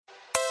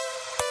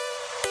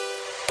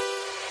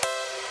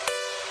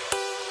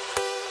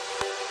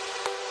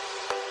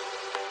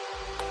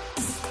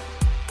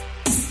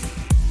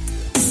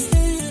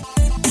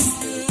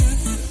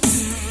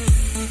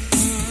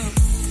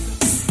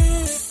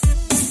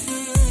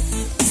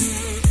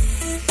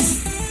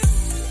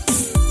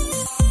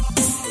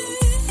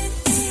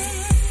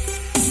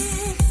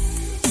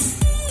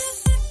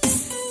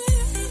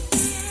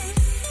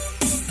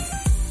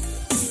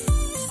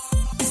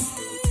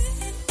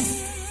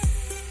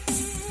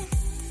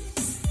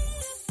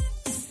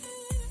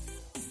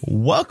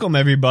Welcome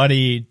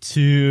everybody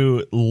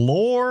to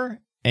Lore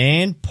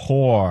and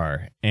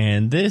Pour,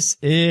 and this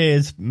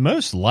is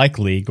most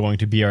likely going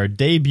to be our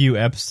debut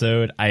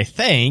episode, I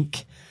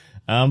think,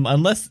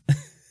 unless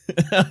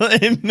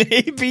it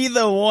may be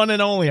the one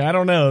and only. I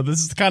don't know.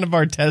 This is kind of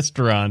our test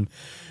run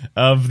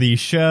of the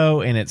show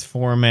and its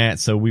format,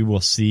 so we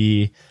will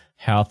see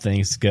how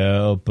things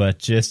go.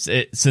 But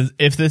so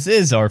if this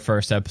is our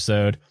first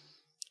episode,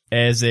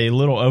 as a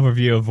little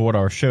overview of what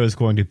our show is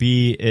going to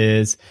be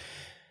is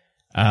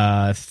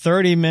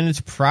 30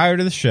 minutes prior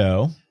to the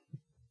show,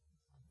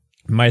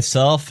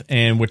 myself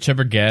and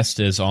whichever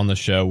guest is on the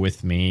show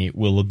with me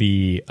will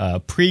be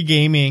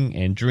pre-gaming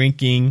and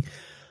drinking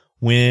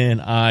when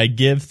I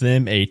give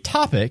them a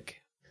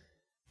topic,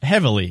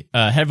 heavily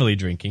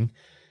drinking,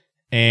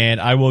 and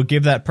I will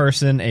give that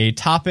person a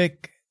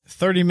topic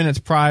 30 minutes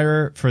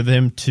prior for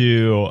them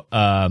to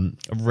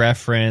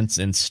reference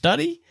and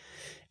study.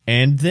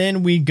 And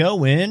then we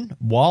go in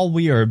while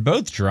we are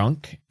both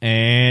drunk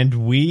and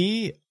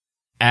we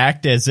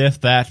act as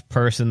if that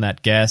person,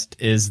 that guest,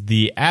 is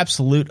the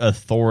absolute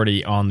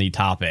authority on the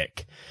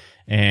topic.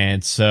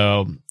 And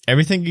so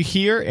everything you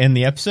hear in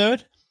the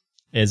episode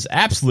is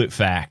absolute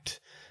fact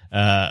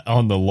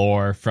on the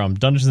lore from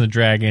Dungeons &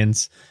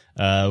 Dragons.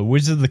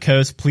 Wizards of the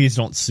Coast, please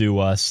don't sue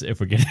us if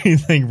we get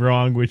anything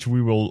wrong, which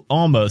we will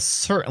almost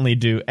certainly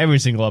do every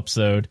single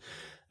episode.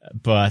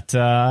 But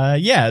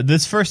yeah,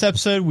 this first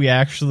episode we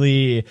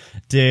actually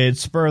did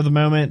spur of the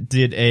moment,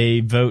 did a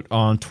vote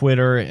on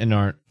Twitter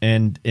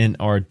and in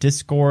our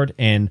Discord,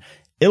 and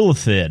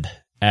Illithid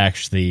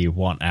actually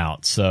won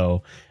out.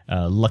 So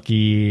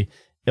lucky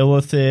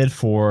Illithid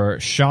for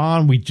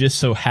Sean. We just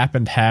so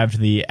happened to have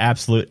the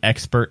absolute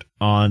expert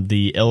on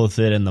the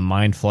Illithid and the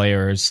Mind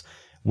Flayers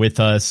with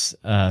us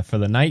for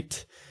the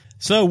night.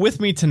 So with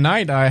me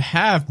tonight, I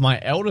have my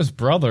eldest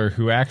brother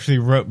who actually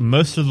wrote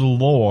most of the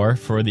lore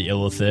for the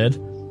Illithid,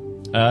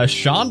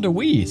 Sean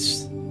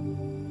DeWeese.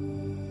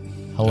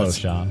 Hello,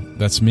 Sean.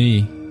 That's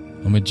me.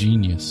 I'm a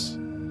genius.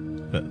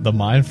 The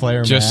Mind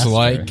Flayer Just master.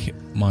 like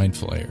Mind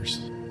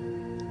Flayers.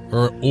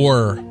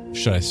 Or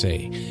should I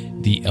say,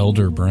 the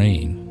Elder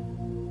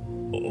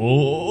Brain.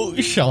 Oh,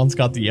 Sean's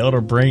got the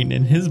Elder Brain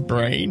in his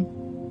brain.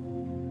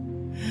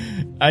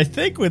 I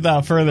think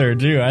without further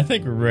ado, I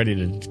think we're ready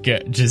to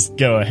just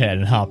go ahead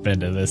and hop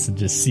into this and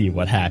just see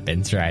what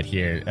happens right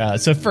here.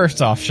 So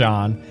first off,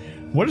 Sean,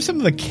 what are some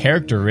of the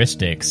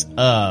characteristics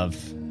of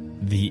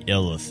the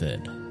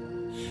Illithid?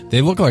 They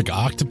look like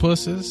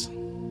octopuses.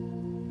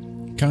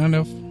 Kind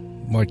of.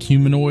 Like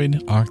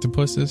humanoid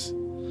octopuses.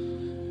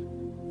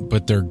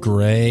 But they're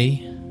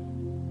gray.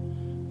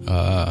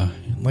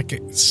 Like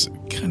it's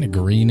kind of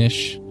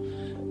greenish.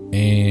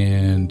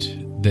 And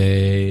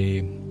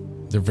they're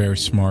very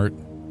smart.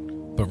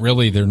 But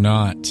really, they're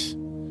not.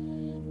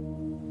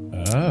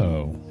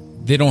 Oh.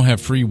 They don't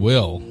have free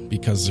will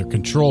because they're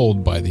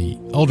controlled by the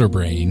Elder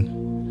Brain,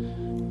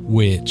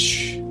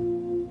 which...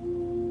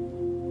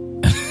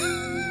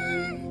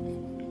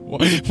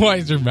 Why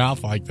is your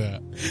mouth like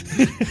that?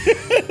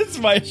 It's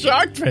my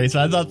shocked face.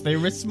 I thought they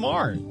were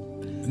smart.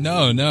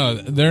 No,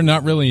 they're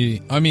not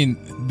really... I mean,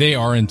 they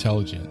are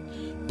intelligent,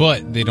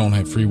 but they don't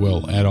have free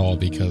will at all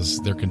because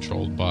they're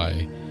controlled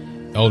by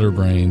Elder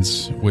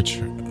Brains, which,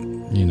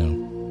 you know...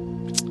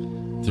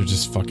 They're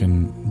just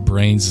fucking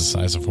brains the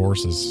size of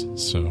horses.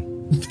 So,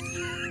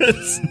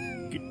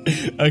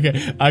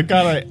 okay. I've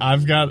got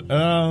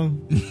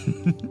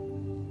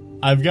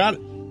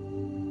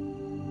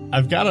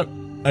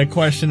a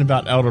question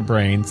about Elder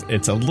Brains.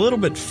 It's a little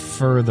bit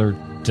further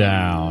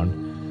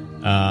down.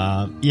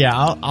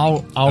 Yeah,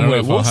 I'll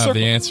wait. We'll have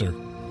the answer.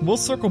 We'll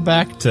circle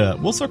back to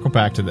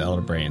the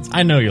Elder Brains.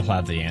 I know you'll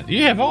have the answer.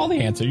 You have all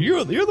the answer.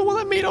 You're the one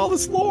that made all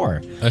this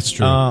lore. That's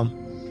true.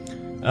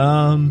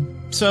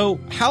 So,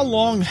 how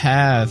long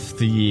have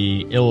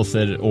the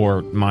Illithid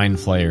or Mind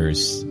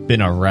Flayers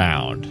been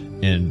around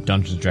in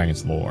Dungeons &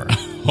 Dragons lore?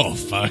 Oh,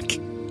 fuck.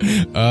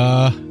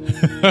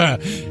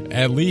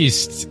 At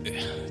least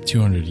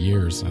 200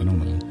 years. I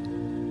don't know.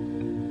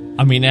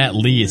 I mean, at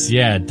least,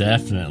 yeah,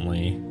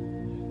 definitely.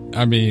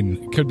 I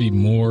mean, it could be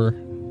more.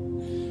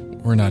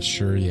 We're not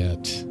sure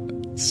yet.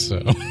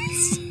 So,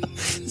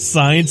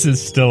 science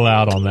is still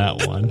out on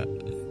that one.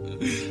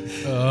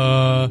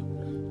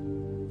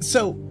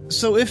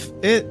 So if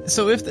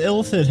the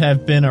Illithid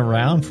have been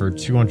around for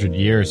 200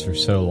 years for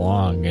so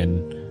long,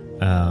 and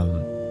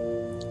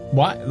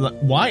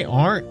why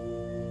aren't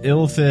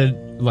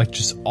Illithid like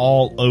just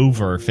all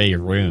over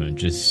Faerun,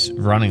 just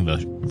running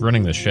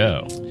the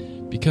show?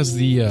 Because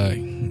the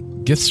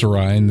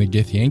Githzerai and the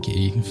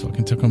Githyanki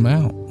fucking took them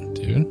out,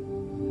 dude.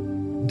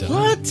 Duh.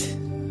 What?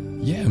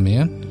 Yeah,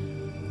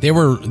 man. They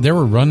were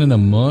running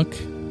amok,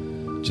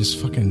 just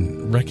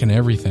fucking wrecking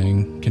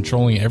everything,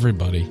 controlling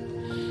everybody.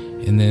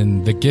 And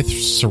then the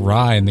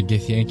Githzerai and the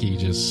Githyanki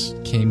just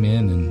came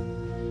in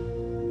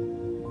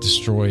and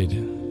destroyed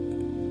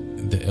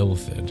the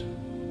Illithid.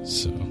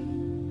 So,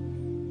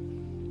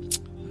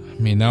 I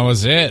mean, that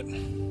was it.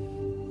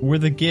 Were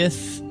the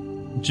Gith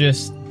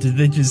did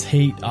they just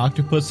hate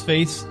octopus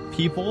face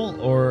people,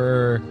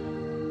 or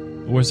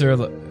was there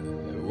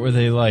were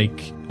they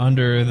like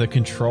under the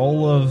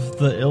control of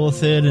the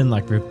Illithid and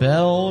like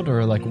rebelled,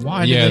 or like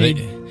why? Yeah, did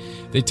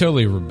they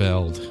totally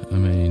rebelled. I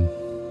mean,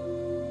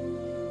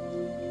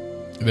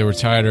 they were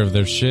tired of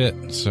their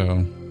shit,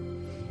 so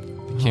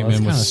they came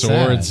in with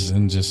swords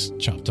and just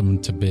chopped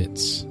them to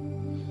bits.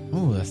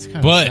 Oh, that's kind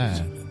of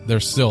sad. But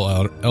there's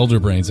still elder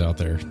brains out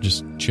there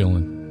just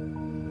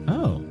chilling.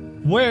 Oh,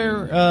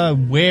 where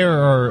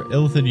are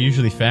Illithid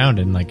usually found,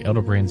 and like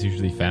elder brains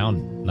usually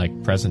found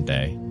like present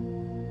day?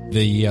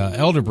 The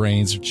elder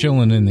brains are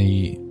chilling in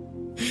the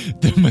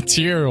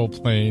material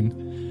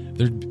plane.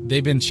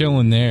 They've been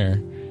chilling there,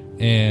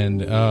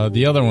 and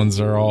the other ones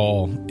are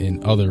all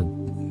in other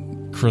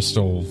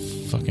crystal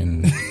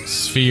fucking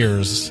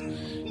spheres,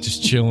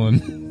 just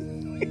chilling.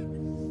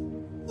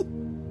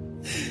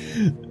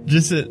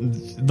 Just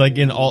like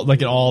in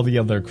all the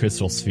other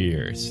crystal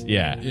spheres.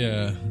 Yeah.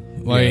 Yeah.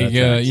 Like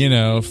you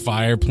know,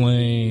 fire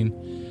plane.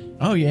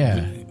 Oh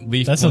yeah.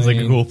 Leaf that sounds like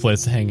a cool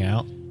place to hang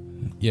out.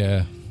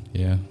 Yeah.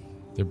 Yeah.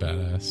 They're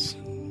badass.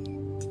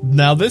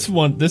 Now this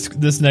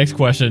next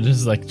question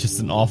is like just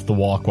an off the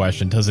wall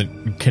question,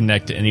 doesn't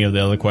connect to any of the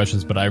other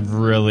questions, but I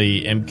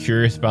really am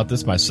curious about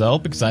this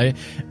myself because I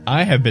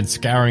have been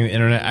scouring the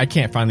internet. I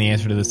can't find the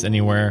answer to this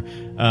anywhere.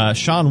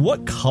 Sean,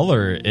 what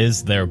color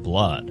is their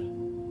blood?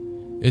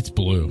 It's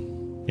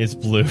blue. It's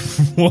blue,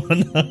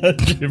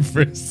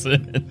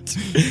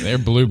 100%. They're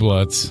blue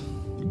bloods.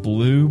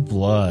 Blue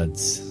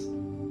bloods.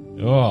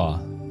 Oh,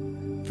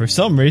 for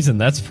some reason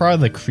that's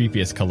probably the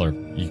creepiest color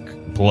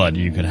blood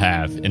you could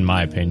have, in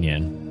my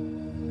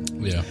opinion.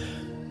 Yeah.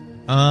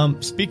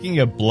 Speaking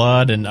of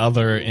blood and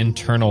other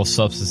internal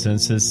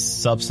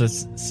substances,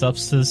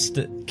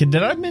 did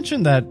I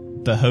mention that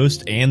the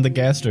host and the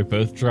guest are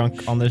both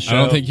drunk on this show? I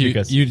don't think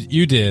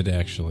you did,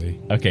 actually.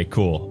 Okay,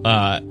 cool.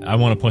 I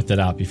want to point that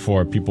out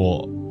before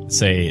people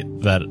say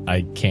that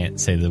I can't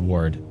say the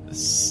word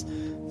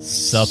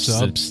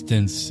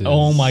substances.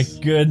 Oh my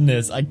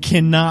goodness, I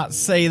cannot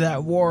say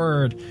that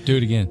word. Do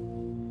it again.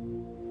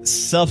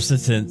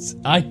 Substance.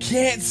 I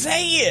can't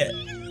say it.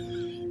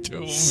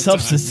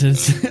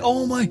 Substance.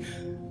 Oh my.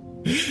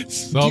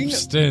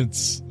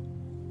 Substance.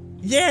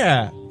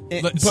 Yeah.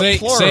 Say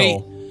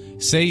plural.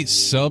 Say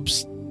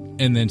subs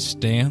and then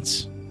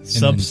stance.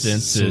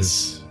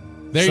 Substances.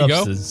 There you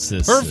go.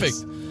 Perfect.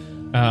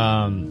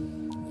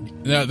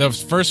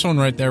 The first one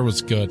right there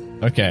was good.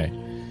 Okay.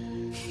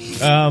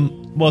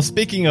 Well,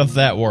 speaking of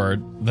that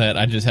word that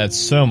I just had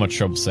so much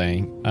trouble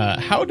saying,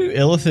 how do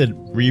Illithid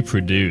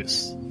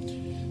reproduce?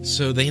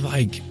 So they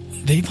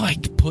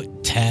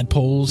put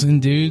tadpoles in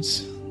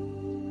dudes.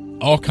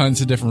 All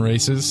kinds of different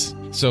races.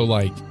 So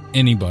like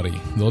anybody,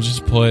 they'll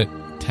just put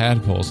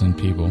tadpoles in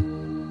people.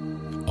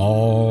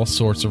 All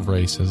sorts of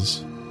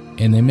races,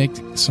 and they make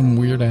some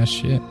weird ass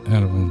shit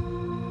out of them.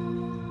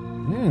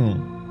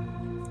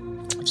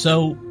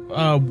 So,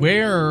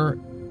 where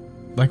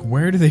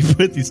do they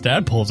put these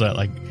tadpoles at?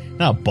 Like,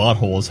 not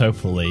buttholes,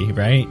 hopefully,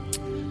 right?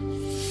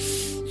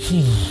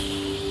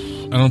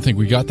 I don't think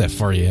we got that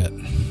far yet,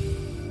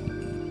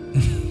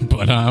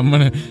 but I'm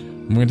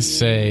gonna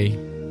say.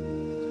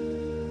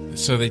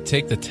 So they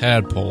take the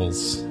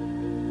tadpoles.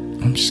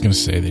 I'm just gonna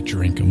say they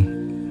drink them.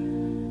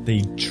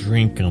 They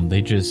drink them.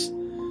 They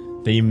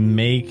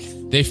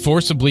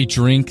forcibly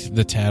drink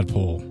the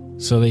tadpole.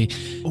 So they.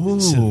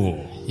 Ooh.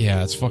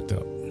 Yeah, it's fucked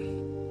up.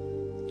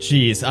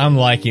 Jeez, I'm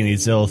liking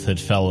these Illithid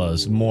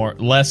fellows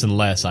less and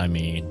less. I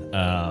mean,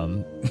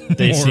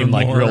 they seem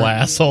like real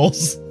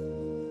assholes.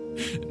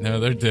 No,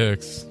 they're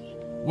dicks.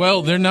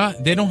 Well, they're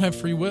not. They don't have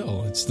free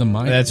will. It's the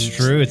mind. That's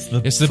true.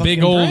 It's the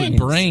big old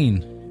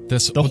brain. The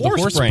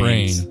horse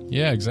brain.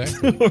 Yeah,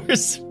 exactly.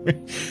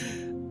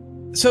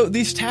 So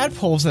these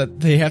tadpoles that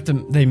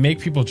they make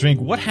people drink.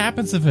 What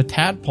happens if a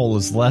tadpole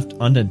is left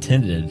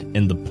unattended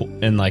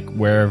in like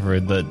wherever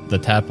the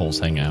tadpoles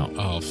hang out?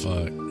 Oh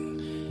fuck!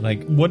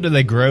 Like, what do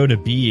they grow to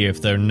be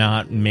if they're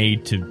not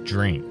made to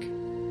drink?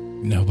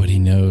 Nobody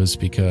knows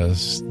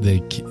because they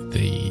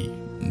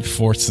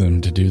force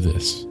them to do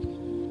this.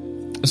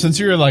 Since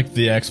you're like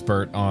the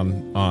expert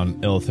on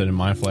Illithid and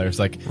Mind Flayers,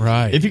 like,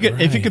 right, if you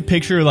could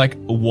picture like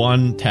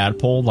one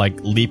tadpole like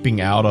leaping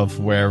out of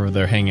wherever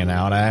they're hanging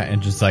out at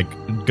and just like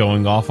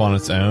going off on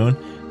its own,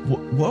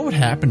 what would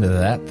happen to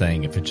that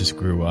thing if it just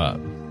grew up?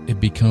 It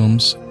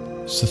becomes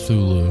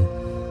Cthulhu.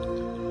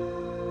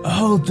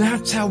 Oh,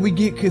 that's how we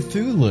get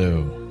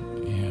Cthulhu.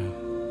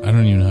 Yeah, I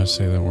don't even know how to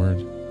say that word.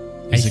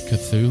 Is it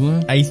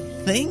Cthulhu? I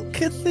think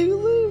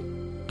Cthulhu.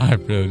 I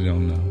really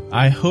don't know.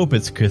 I hope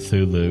it's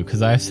Cthulhu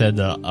because I said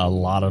a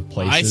lot of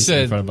places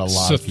in front of a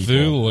lot of people.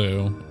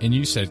 Cthulhu, and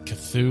you said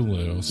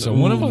Cthulhu. So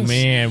one of us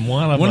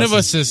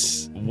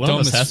has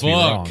to be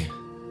wrong.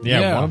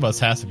 Yeah, one of us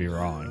has to be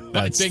wrong.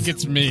 I think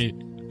it's me.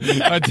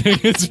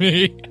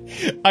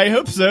 I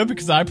hope so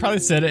because I probably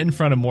said it in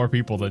front of more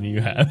people than you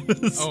have.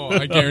 So. Oh,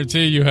 I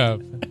guarantee you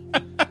have.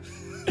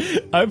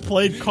 I've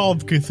played Call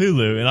of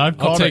Cthulhu, and I've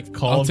called it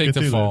Call of Cthulhu. I'll take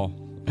the fall.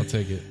 I'll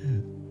take it.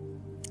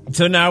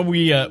 So now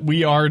we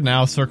are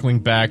now circling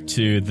back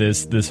to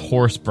this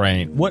horse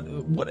brain. What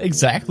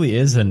exactly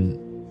is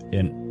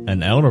an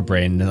an elder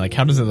brain? And like,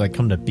 how does it like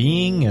come to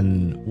being,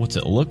 and what's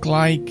it look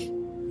like?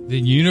 The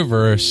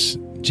universe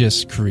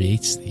just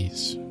creates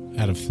these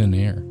out of thin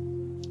air.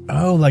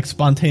 Oh, like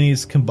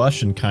spontaneous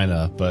combustion, kind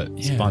of, but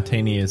Yeah.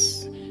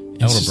 spontaneous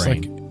It's elder just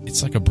brain.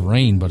 it's like a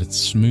brain, but it's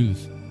smooth.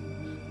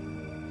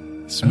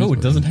 Oh,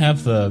 it doesn't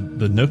have the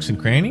nooks and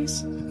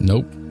crannies?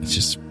 Nope. It's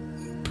just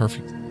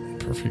perfect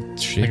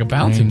shape. Like a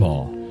bouncy brain.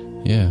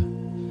 ball. Yeah.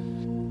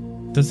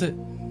 Does it?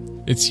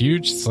 It's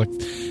huge. It's like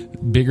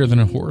bigger than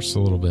a horse a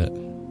little bit.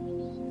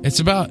 It's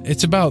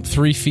about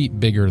 3 feet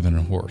bigger than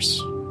a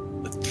horse.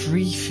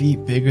 3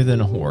 feet bigger than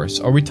a horse.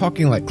 Are we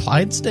talking like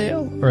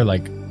Clydesdale or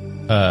like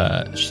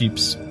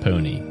sheep's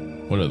pony?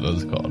 What are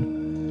those called?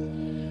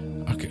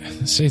 Okay,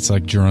 let's say it's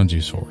like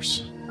Geronju's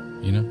horse.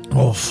 You know?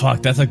 Oh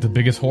fuck, that's like the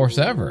biggest horse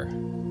ever.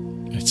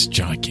 It's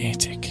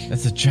gigantic.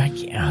 That's a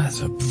giant.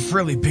 That's a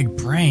really big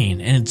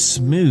brain, and it's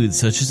smooth,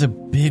 so it's just a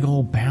big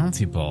old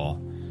bouncy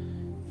ball.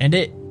 And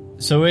it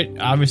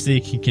obviously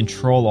can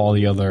control all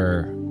the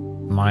other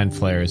mind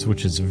flayers,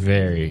 which is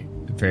very,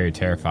 very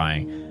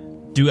terrifying.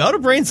 Do elder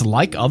brains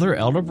like other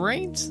elder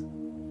brains?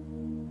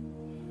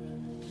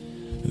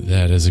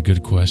 That is a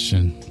good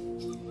question.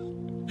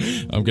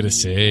 I'm gonna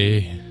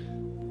say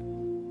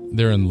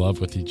they're in love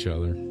with each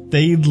other.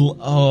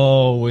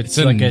 It's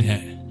like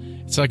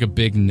it's like a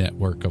big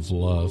network of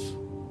love.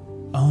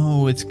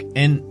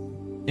 and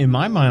in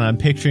my mind, I'm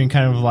picturing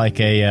kind of like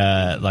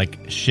a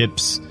like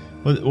ships.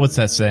 What's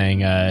that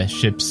saying?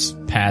 Ships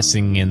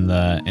passing in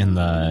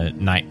the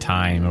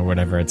nighttime or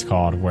whatever it's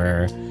called,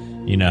 where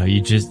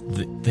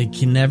they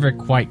can never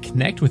quite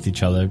connect with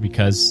each other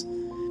because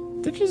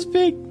they're just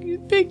big.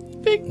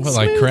 What,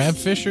 like crab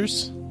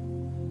fishers?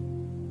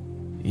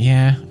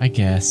 Yeah, I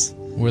guess.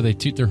 Where they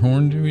toot their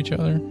horn to each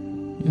other?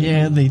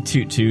 Yeah, they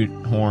toot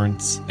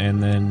horns,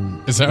 and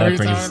then Is that what you're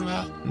brings- talking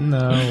about?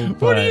 No,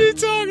 What are but- you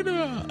talking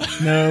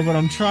about? No, but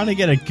I'm trying to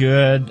get a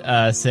good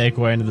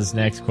segue into this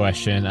next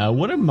question.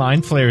 What do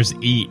mind flayers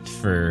eat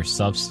for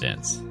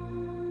substance?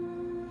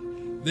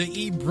 They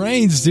eat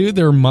brains, dude.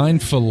 They're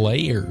mind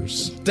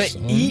filleters. They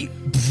son. eat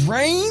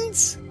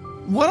brains?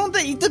 Why don't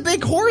they eat the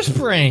big horse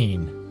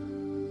brain?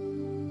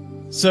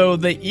 So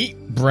they eat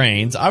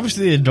brains.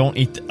 Obviously, they don't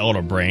eat the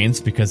elder brains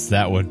because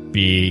that would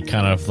be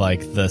kind of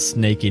like the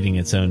snake eating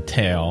its own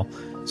tail.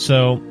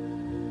 So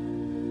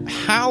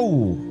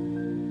how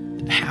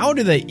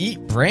do they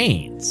eat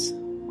brains?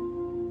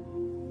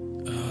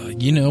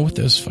 You know, with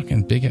those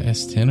fucking big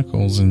ass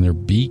tentacles in their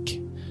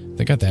beak.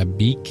 They got that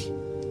beak.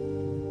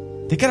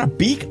 They got a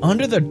beak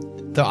under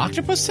the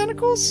octopus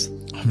tentacles?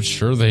 I'm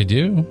sure they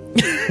do.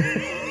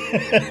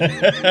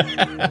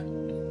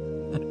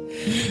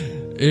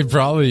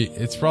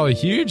 It's probably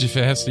huge if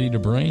it has to eat a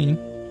brain.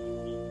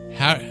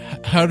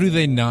 How do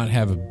they not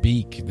have a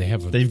beak?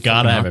 They've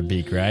got to have a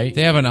beak, right?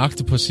 They have an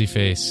octopusy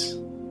face.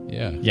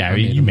 Yeah. Yeah,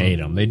 you made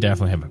them. They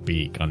definitely have a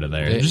beak under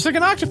there. Just like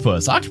an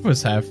octopus.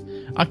 Octopus have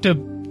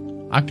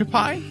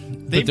octopi.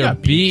 But their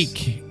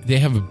beak, they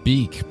have a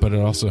beak, but it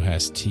also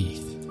has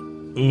teeth.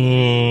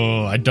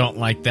 Ooh, I don't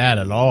like that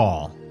at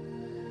all.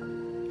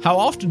 How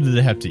often do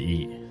they have to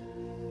eat?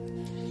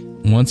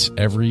 Once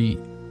every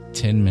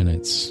 10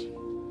 minutes.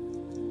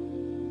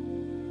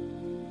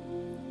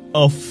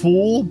 A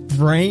full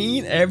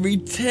brain every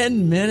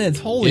 10 minutes.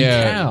 Holy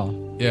cow.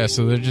 Yeah,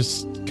 so they're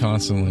just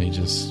constantly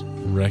just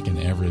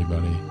wrecking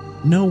everybody.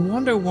 No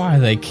wonder why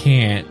they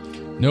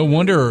can't. No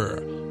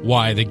wonder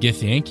why the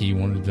Githyanki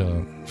wanted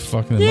to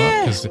fuck them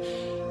up. Because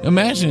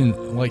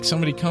imagine, like,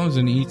 somebody comes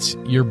and eats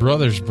your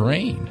brother's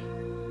brain.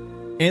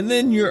 And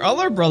then your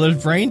other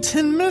brother's brain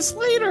 10 minutes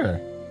later.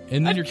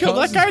 And then I'd your kill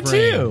that cousin's guy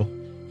brain. too.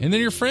 And then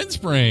your friend's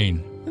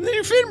brain. And then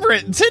your friend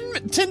brain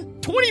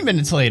 20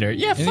 minutes later.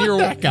 Yeah, fuck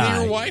that And guy.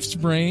 then your wife's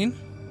brain.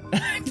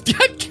 I'd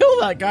kill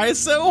that guy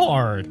so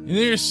hard. And then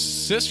your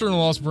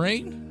sister-in-law's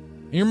brain.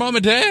 And your mom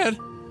and dad.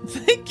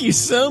 Thank you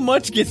so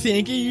much,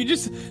 Githyanki.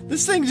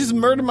 This thing just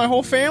murdered my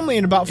whole family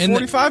in about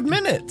 45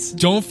 minutes.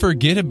 Don't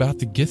forget about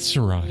the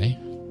Githzerai.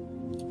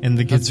 And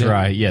the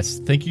Githzerai, yes.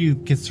 Thank you,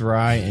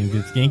 Githzerai and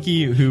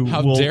Githyanki, who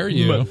How will dare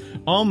you.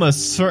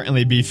 almost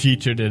certainly be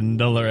featured in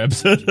another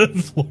episode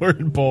of Lore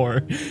and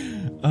Bore.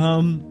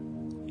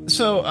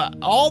 So,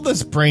 all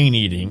this brain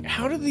eating,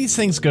 how do these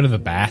things go to the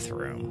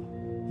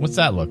bathroom? What's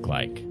that look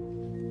like?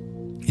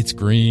 It's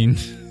green.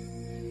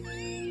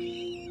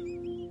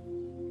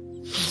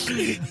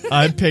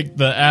 I picked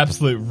the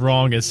absolute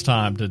wrongest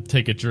time to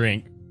take a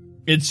drink.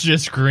 It's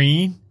just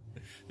green?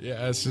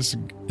 Yeah,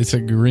 it's a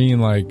green,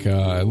 like,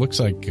 it looks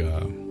like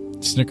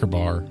Snicker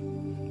bar,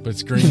 but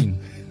it's green.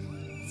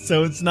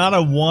 So it's not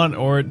a 1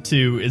 or a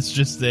 2, it's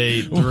just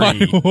a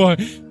 3.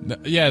 No,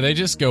 yeah, they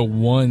just go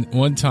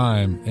one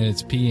time, and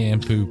it's pee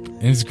and poop,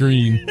 and it's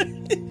green.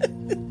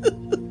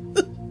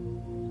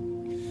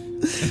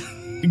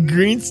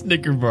 Green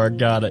Snicker bar,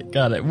 got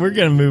it. We're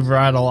gonna move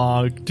right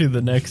along to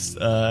the next,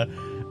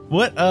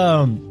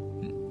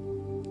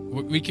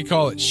 We could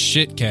call it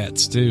shit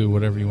cats, too,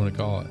 whatever you want to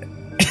call it.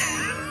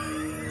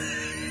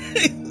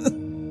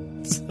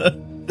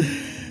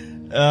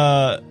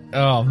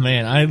 Oh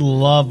man, I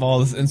love all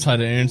this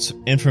insider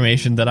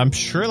information that I'm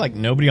sure like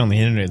nobody on the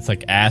internet's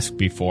like asked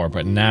before,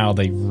 but now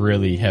they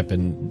really have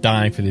been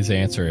dying for these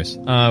answers.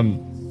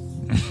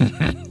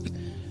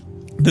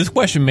 This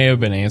question may have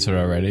been answered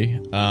already.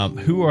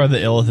 Who are the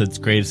Illithid's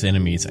greatest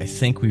enemies? I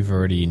think we've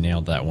already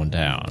nailed that one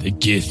down. The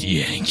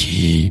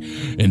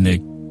Githyanki and the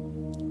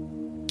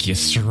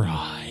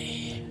Githzerai.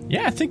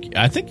 Yeah,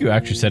 I think you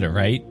actually said it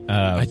right.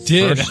 I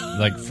did.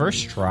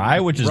 First try,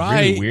 which is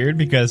Right. really weird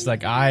because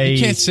like You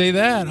can't say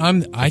that.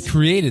 I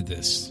created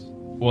this.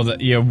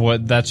 Well,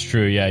 that's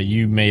true. Yeah,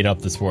 you made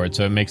up this word,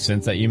 so it makes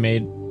sense that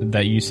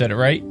you said it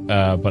right.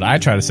 But I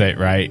try to say it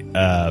right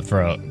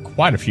for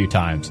quite a few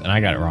times, and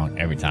I got it wrong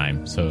every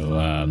time. So,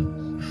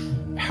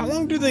 how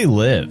long do they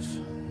live?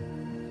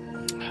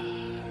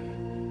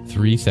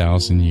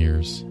 3,000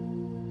 years.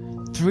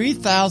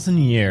 3,000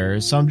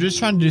 years. So I'm just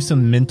trying to do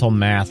some mental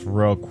math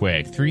real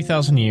quick.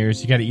 3,000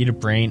 years. You got to eat a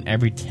brain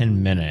every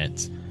 10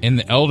 minutes. And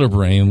the Elder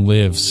Brain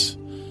lives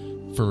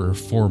for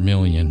 4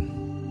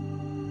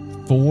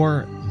 million.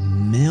 4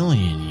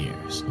 million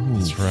years. Ooh.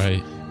 That's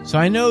right. So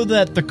I know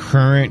that the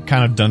current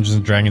kind of Dungeons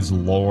and Dragons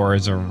lore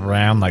is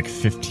around like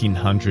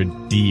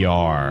 1500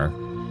 DR.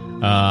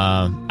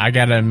 I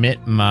gotta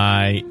admit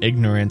my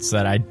ignorance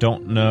that I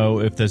don't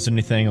know if there's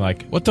anything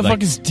like... What the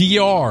fuck is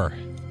DR?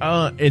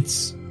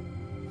 It's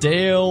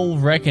Dale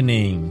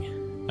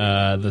Reckoning.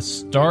 The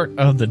start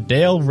of the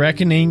Dale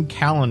Reckoning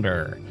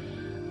calendar.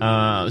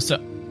 So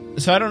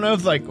I don't know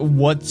if like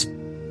what's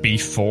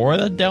before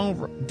the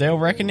Dale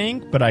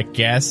Reckoning, but I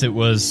guess it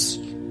was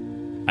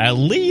at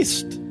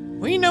least...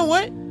 Well, you know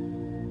what?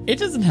 It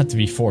doesn't have to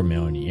be 4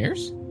 million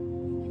years.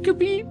 It could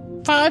be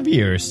 5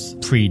 years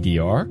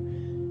pre-DR.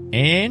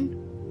 And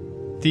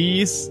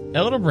these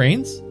Elder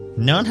Brains,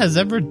 none has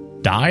ever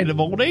died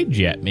of old age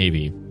yet,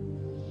 maybe.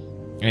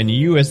 And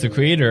you, as the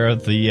creator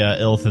of the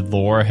Illithid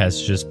lore,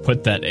 has just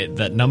put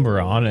that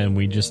number on, and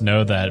we just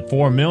know that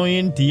 4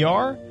 million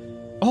DR,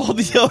 all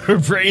the Elder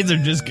Brains are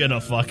just gonna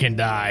fucking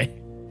die.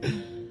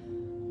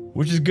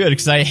 Which is good,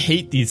 because I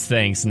hate these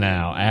things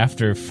now,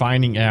 after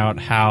finding out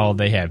how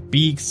they have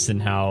beaks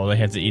and how they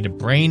have to eat a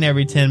brain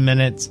every 10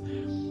 minutes.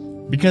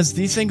 Because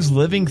these things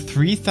living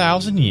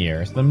 3,000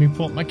 years... Let me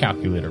pull up my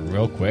calculator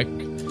real quick.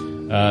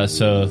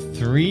 So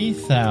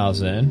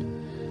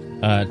 3,000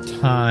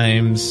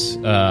 times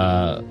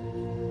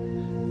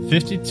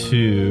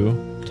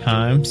 52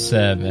 times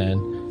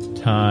 7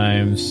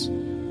 times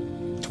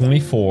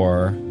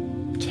 24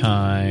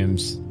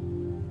 times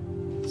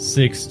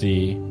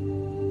 60...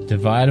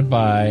 divided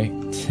by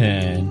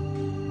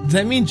 10.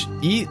 That means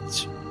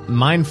each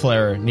Mind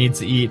Flayer needs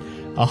to eat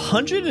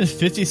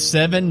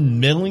 157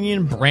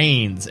 million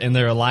brains in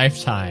their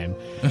lifetime.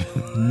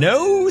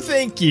 No,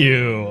 thank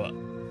you,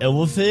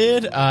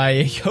 Illithid.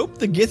 I hope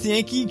the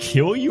Githyanki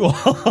kill you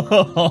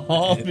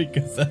all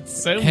because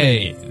that's so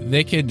Hey, many.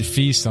 they could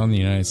feast on the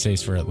United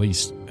States for at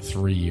least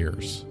 3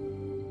 years.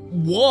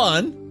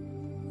 One?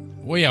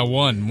 Well, yeah,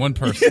 one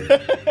person.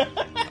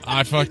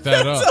 I fucked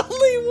that That's up.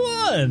 only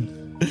one.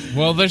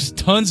 Well, there's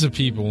tons of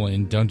people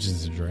in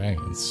Dungeons and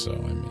Dragons, so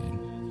I mean,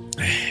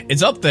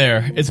 It's up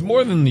there. It's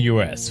more than the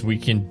U.S. We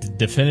can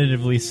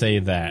definitively say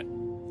that.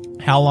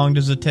 How long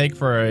does it take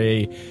for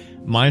a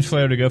Mind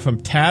Flayer to go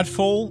from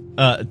tadpole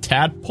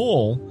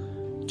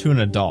to an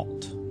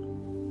adult?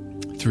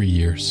 3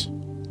 years.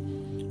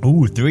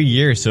 Ooh, 3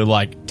 years. So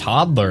like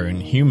toddler in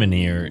human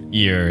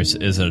years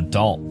is an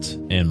adult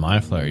in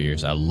Mind Flayer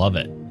years. I love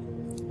it.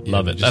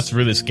 Love it. That's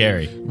really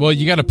scary. Well,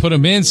 you got to put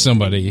them in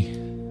somebody.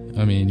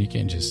 I mean, you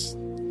can't just...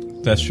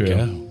 That's true.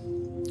 Go.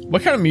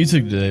 What kind of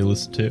music do they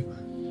listen to?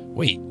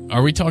 Wait,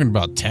 are we talking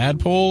about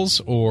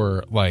tadpoles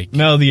or like...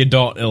 No, the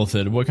adult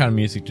Illithid. What kind of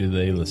music do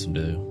they listen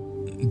to?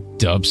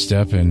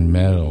 Dubstep and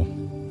metal.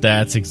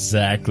 That's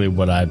exactly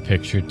what I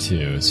pictured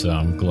too, so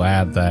I'm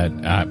glad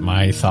that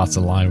my thoughts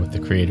align with the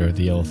creator of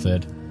the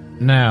Illithid.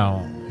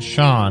 Now,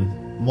 Sean,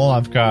 while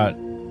I've got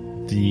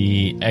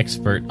the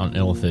expert on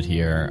Illithid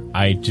here,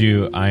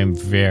 I'm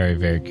very,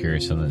 very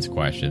curious on this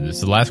question. This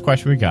is the last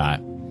question we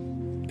got.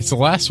 It's the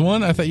last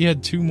one? I thought you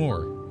had 2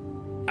 more.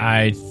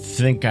 I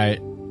think I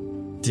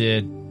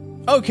did.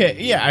 Okay,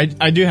 yeah,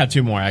 I do have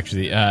 2 more,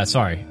 actually.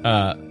 Sorry.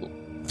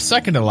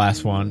 Second to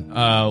last one.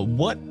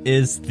 What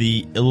is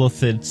the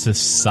Illithid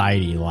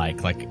society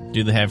like? Like,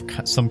 do they have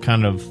some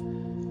kind of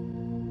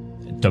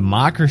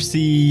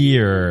democracy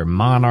or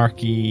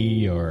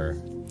monarchy or...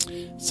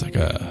 It's like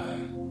a...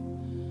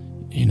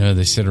 You know,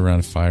 they sit around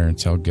a fire and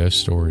tell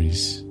ghost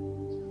stories.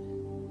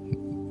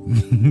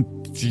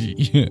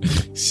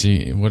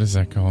 See, what is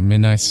that called?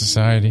 Midnight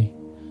Society?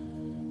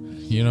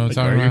 You know what I'm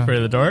talking Are You about? Afraid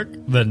of the Dark?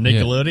 The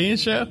Nickelodeon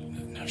show?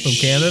 From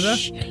Canada?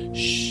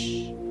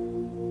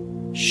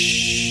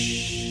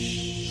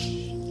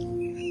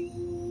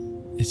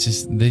 It's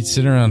just, they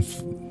sit around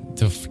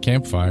the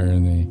campfire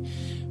and they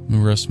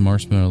roast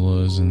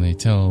marshmallows and they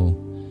tell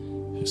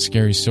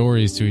scary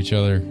stories to each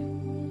other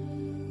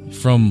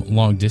from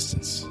long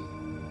distance.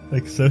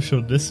 Like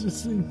social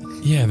distancing?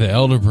 Yeah, the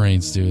Elder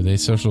Brains do. They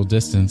social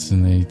distance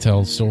and they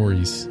tell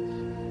stories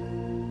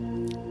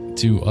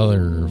to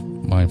other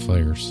Mind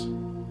Flayers.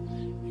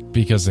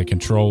 because they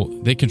control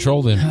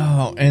them.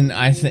 Oh, and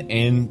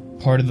and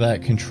part of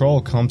that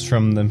control comes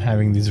from them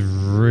having these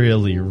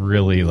really,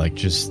 really like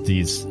just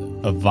these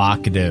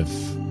evocative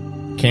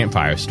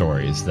campfire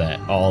stories that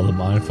all the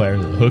mind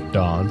flayers are hooked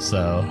on.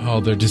 So,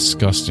 Oh, they're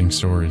disgusting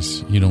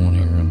stories. You don't want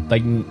to hear them.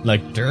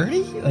 like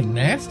dirty, like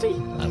nasty,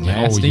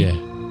 nasty. Oh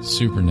yeah,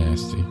 super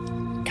nasty.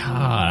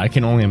 God, I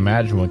can only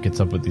imagine what gets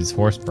up with these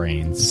horse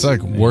brains. It's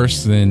like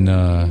worse than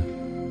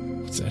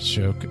what's that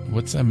show?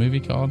 What's that movie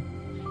called?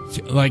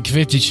 Like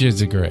 50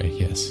 Shades of Grey.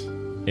 Yes,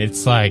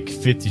 It's like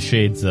 50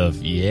 Shades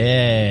of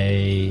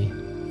yay.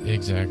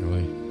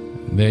 exactly.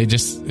 They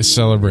just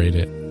celebrate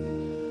it.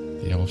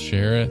 They all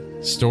share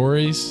it.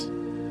 Stories,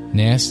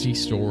 nasty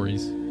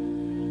stories,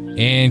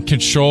 and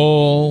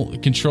control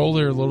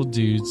their little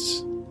dudes,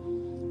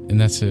 and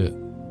that's it.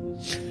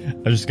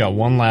 I just got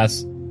one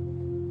last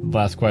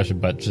question,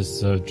 but I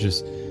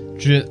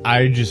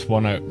just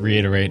want to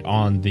reiterate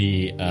on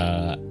the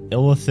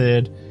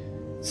Illithid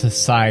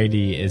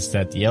society is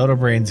that the Elder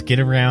Brains get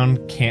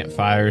around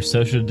campfires,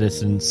 social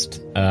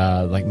distanced,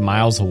 like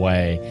miles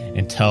away,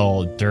 and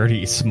tell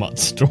dirty smut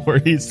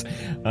stories.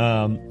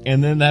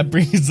 And then that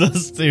brings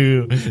us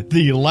to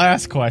the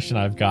last question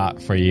I've got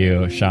for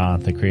you, Sean,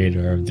 the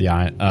creator of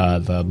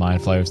the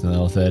Mind Flayers and the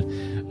Illithid.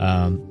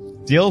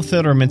 The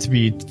Illithid are meant to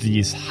be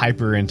these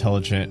hyper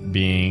intelligent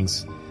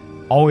beings,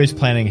 always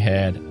planning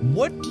ahead.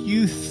 What do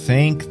you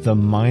think the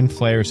Mind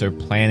Flayers are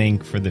planning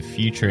for the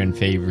future in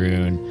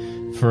Faerun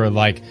for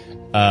like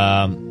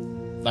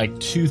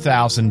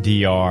 2000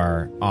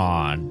 DR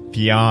on,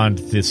 beyond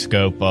the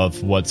scope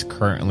of what's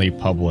currently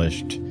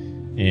published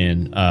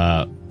in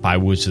by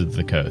Wizards of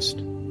the Coast?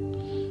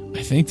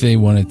 I think they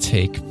want to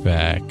take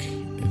back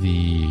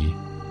the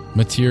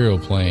material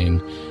plane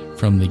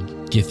from the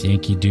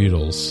Githyanki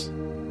Doodles.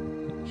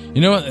 You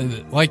know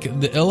what? Like,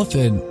 the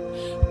Illithid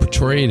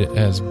portrayed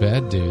as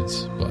bad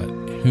dudes, but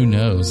who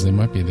knows? They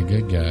might be the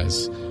good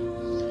guys.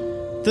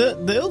 The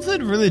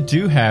Illithid really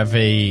do have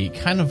a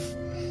kind of...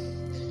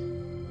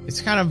 It's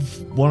kind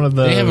of one of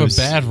those... They have a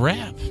bad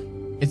rap.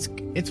 It's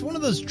one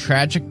of those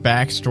tragic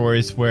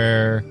backstories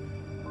where...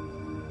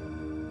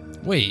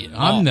 Wait,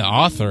 I'm the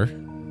author.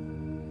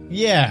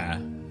 Yeah.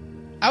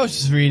 I was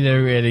just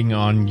reiterating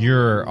on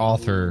your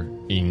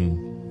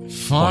authoring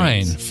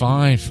Fine.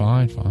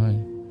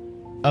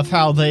 of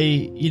how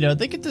they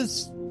get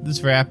this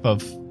rap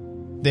of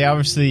they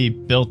obviously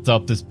built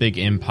up this big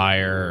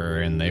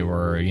empire, and they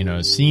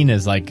were, seen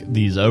as like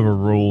these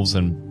overrules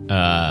and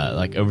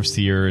like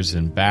overseers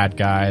and bad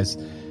guys,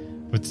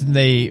 but then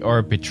they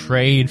are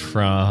betrayed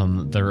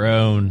from their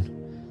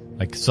own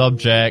like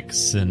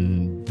subjects,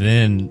 and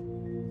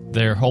then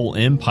their whole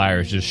empire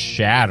is just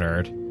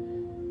shattered.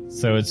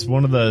 So it's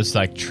one of those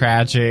like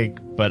tragic,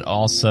 but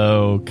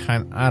also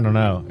kind of, I don't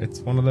know. It's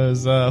one of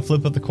those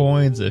flip of the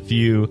coins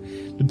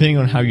depending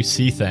on how you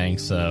see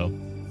things. So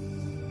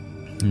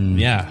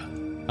yeah,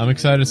 I'm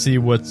excited to see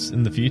what's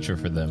in the future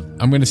for them.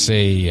 I'm going to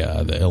say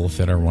the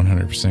Illithid are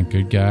 100%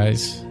 good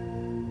guys.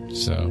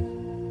 So,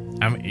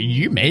 I mean,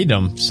 you made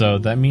them, so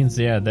that means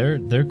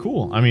they're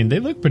cool. I mean, they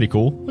look pretty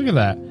cool. Look at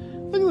that.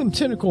 Look at them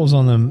tentacles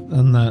on them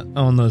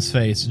on those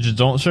faces. Just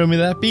don't show me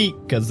that beak,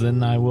 because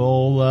then I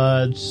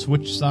will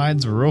switch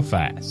sides real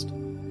fast.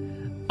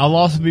 I'll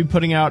also be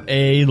putting out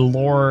a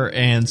Lore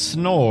and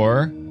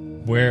Snore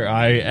where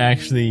I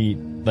actually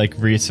like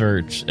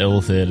research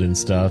Illithid and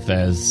stuff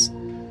as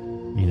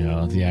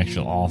the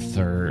actual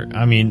author.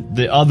 I mean,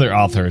 the other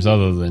authors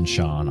other than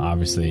Sean,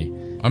 obviously.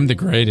 I'm the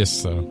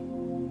greatest, though.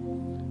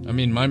 I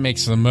mean, mine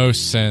makes the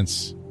most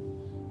sense.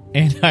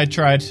 And I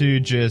try to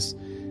just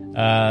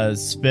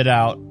spit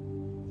out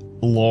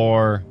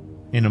lore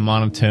in a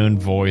monotone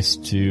voice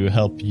to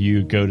help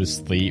you go to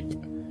sleep,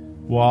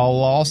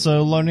 while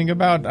also learning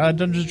about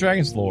Dungeons &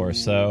 Dragons lore.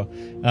 So,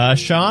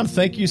 Sean,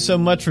 thank you so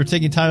much for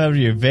taking time out of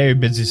your very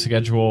busy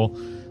schedule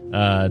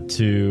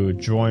to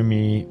join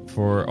me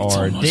for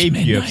our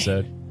debut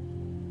episode.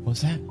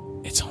 What's that?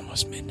 It's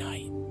almost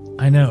midnight.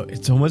 I know.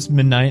 It's almost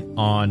midnight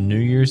on New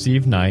Year's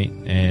Eve night,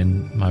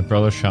 and my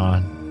brother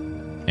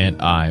Sean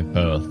and I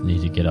both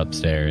need to get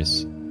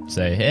upstairs,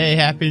 say, hey,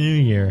 Happy New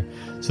Year.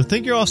 So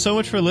thank you all so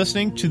much for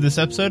listening to this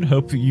episode.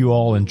 Hope you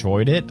all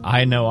enjoyed it.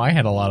 I know I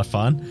had a lot of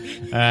fun.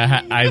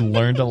 I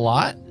learned a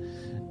lot,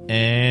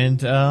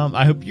 and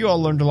I hope you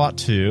all learned a lot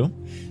too.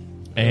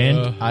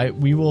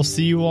 And we will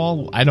see you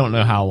all. I don't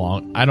know how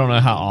long. I don't know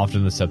how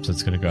often this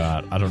episode's going to go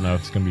out. I don't know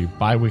if it's going to be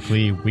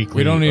bi-weekly, weekly,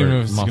 we don't even know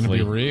if it's monthly. going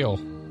to be real.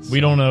 We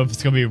don't know if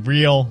it's going to be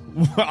real.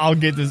 I'll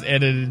get this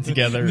edited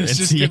together and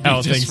see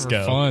how things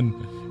go. Fun.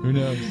 Who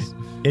knows?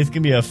 It's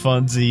going to be a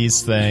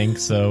funsies thing.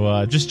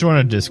 So just join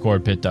our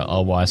Discord,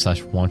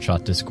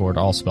 bit.ly/one-shot-discord,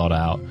 all spelled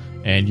out,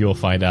 and you'll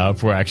find out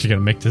if we're actually going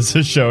to make this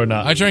a show or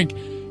not. I drank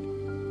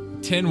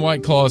 10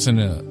 White Claws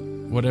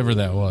and whatever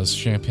that was,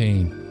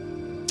 champagne.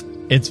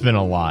 It's been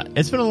a lot.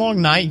 It's been a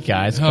long night,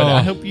 guys, but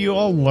I hope you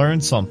all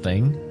learned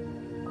something.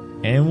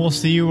 And we'll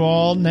see you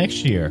all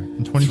next year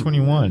in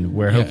 2021,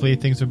 where hopefully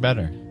things are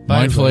better.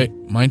 Mind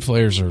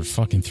Flayers are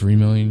fucking 3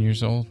 million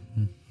years old.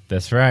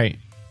 That's right.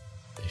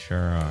 They sure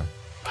are.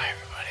 Bye,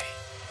 everybody.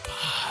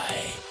 Bye.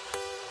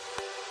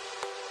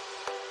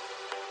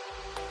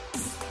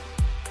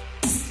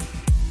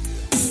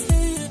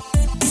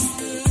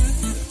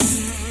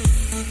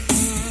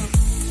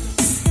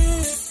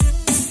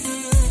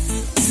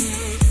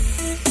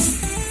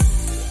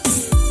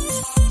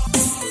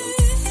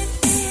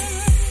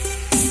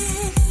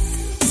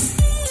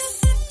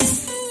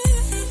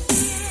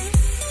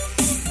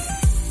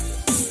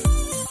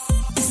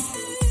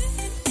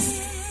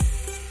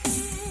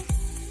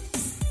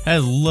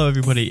 Hello,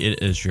 everybody.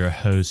 It is your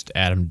host,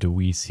 Adam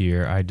DeWeese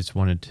here. I just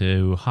wanted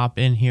to hop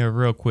in here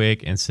real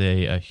quick and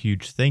say a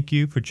huge thank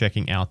you for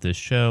checking out this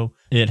show.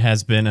 It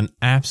has been an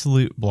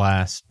absolute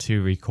blast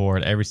to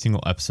record every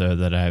single episode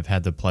that I've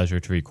had the pleasure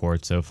to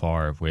record so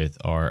far with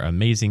our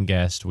amazing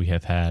guest we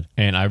have had.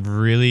 And I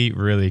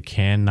really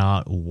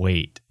cannot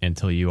wait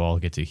until you all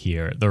get to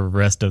hear the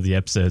rest of the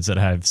episodes that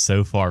I've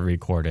so far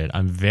recorded.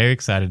 I'm very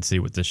excited to see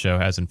what the show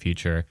has in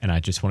future. And I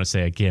just want to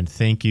say again,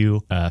 thank you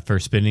for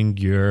spending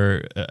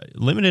your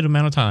limited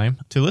amount of time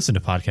to listen to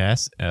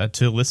podcasts,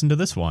 to listen to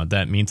this one.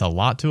 That means a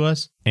lot to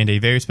us. And a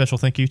very special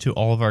thank you to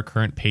all of our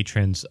current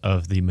patrons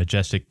of the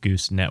Majestic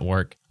Goose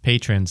Network.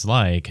 Patrons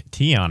like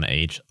Tiana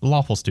H,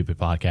 Lawful Stupid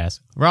Podcast,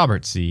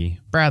 Robert C,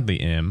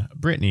 Bradley M,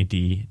 Brittany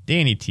D,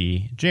 Danny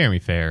T, Jeremy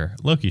Fair,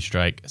 Loki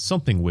Strike,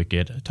 Something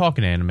Wicked,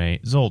 Talking Anime,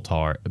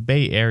 Zoltar,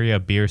 Bay Area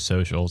Beer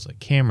Socials,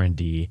 Cameron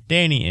D,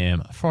 Danny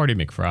M, Farty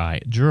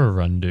McFry, Drew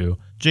Rundu,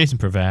 Jason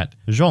Pravat,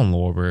 Jean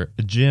Lorber,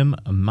 Jim,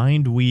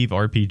 Mindweave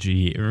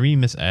RPG,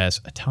 Remus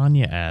S,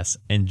 Tanya S,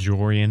 and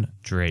Jorian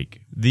Drake.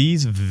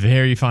 These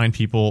very fine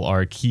people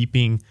are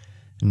keeping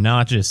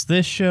not just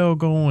this show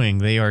going,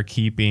 they are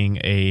keeping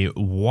a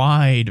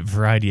wide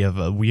variety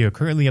of, we are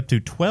currently up to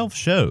 12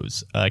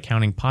 shows,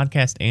 counting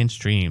podcasts and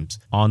streams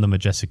on the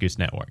Majestic Goose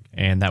Network.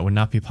 And that would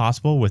not be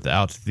possible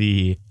without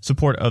the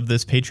support of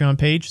this Patreon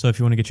page. So if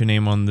you want to get your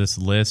name on this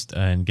list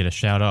and get a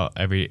shout out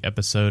every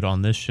episode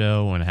on this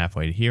show and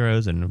Halfway to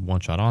Heroes and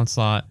One Shot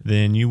Onslaught,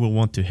 then you will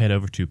want to head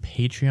over to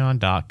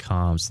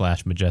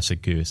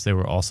patreon.com/Majestic Goose. There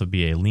will also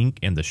be a link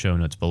in the show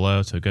notes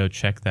below, so go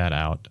check that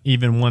out.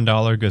 Even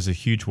 $1 goes a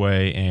huge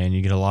way, and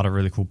you get a lot of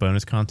really cool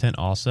bonus content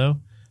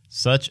also,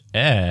 such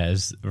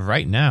as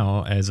right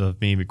now, as of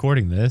me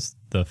recording this,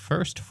 the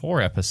first 4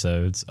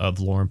 episodes of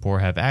Lore and Poor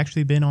have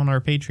actually been on our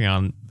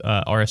Patreon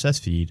RSS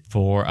feed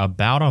for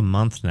about a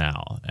month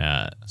now.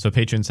 So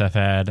patrons have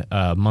had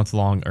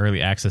month-long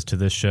early access to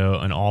this show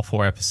and all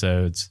 4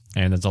 episodes,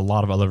 and there's a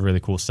lot of other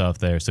really cool stuff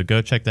there. So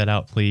go check that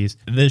out, please.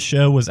 This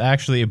show was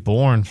actually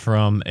born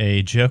from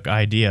a joke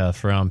idea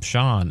from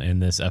Sean in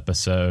this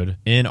episode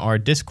in our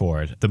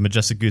Discord, the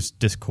Majestic Goose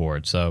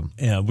Discord. So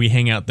we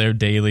hang out there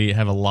daily,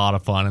 have a lot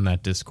of fun in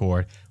that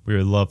Discord. We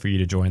would love for you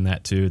to join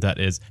that too. That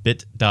is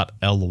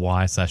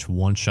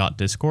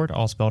bit.ly/one-shot-discord,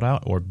 all spelled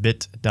out, or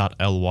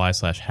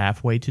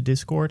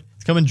bit.ly/halfway-to-discord.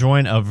 Come and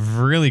join a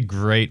really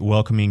great,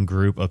 welcoming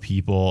group of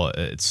people.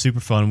 It's super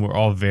fun. We're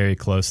all very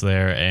close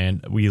there,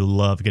 and we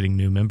love getting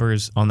new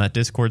members on that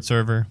Discord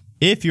server.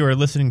 If you are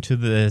listening to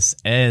this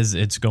as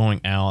it's going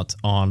out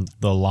on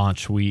the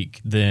launch week,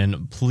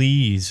 then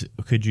please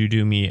could you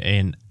do me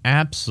an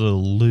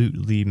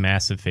absolutely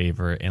massive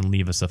favor and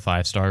leave us a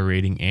 5-star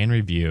rating and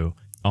review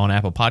on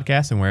Apple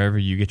Podcasts and wherever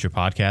you get your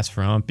podcasts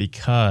from,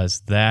 because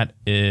that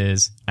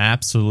is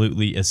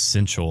absolutely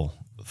essential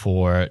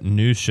for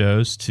new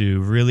shows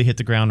to really hit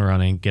the ground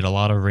running, get a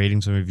lot of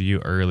ratings and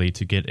review early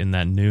to get in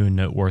that new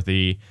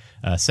noteworthy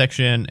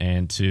section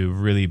and to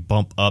really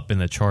bump up in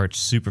the charts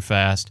super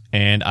fast.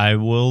 And I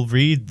will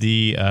read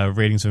the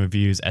ratings and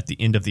reviews at the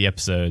end of the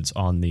episodes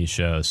on these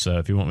shows. So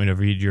if you want me to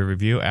read your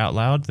review out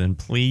loud, then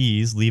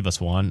please leave us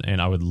one, and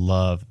I would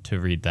love to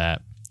read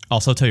that.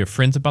 Also, tell your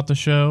friends about the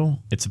show.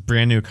 It's a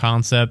brand new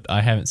concept.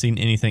 I haven't seen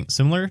anything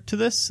similar to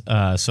this,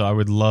 so I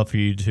would love for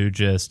you to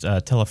just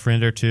tell a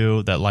friend or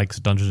two that likes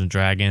Dungeons &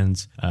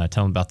 Dragons,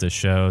 tell them about this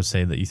show,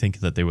 say that you think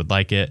that they would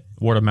like it.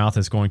 Word of mouth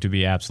is going to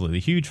be absolutely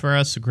huge for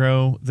us to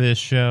grow this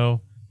show.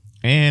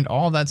 And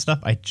all that stuff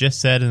I just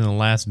said in the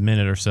last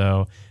minute or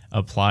so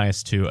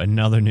applies to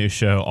another new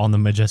show on the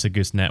Majestic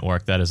Goose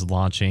Network that is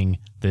launching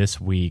this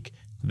week.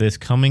 This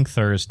coming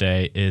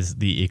Thursday is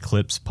the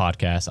Eclipse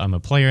podcast. I'm a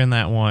player in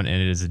that one,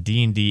 and it is a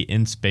D&D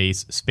in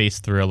space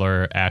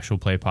thriller, actual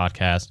play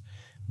podcast.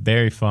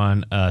 Very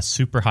fun,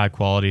 super high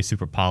quality,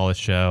 super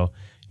polished show.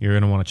 You're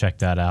going to want to check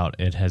that out.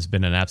 It has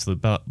been an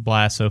absolute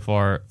blast so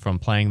far from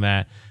playing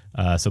that.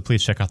 So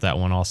please check out that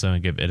one also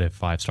and give it a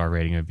 5-star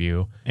rating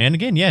review. And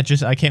again,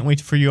 I can't wait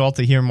for you all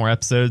to hear more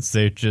episodes.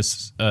 They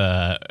just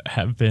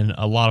have been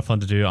a lot of fun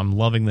to do. I'm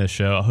loving this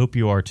show. I hope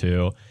you are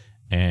too.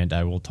 And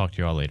I will talk to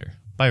you all later.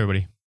 Bye,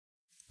 everybody.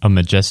 A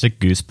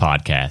Majestic Goose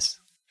Podcast.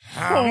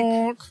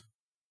 Honk.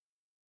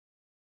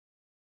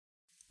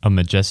 A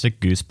Majestic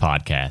Goose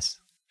Podcast.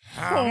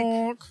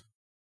 Honk.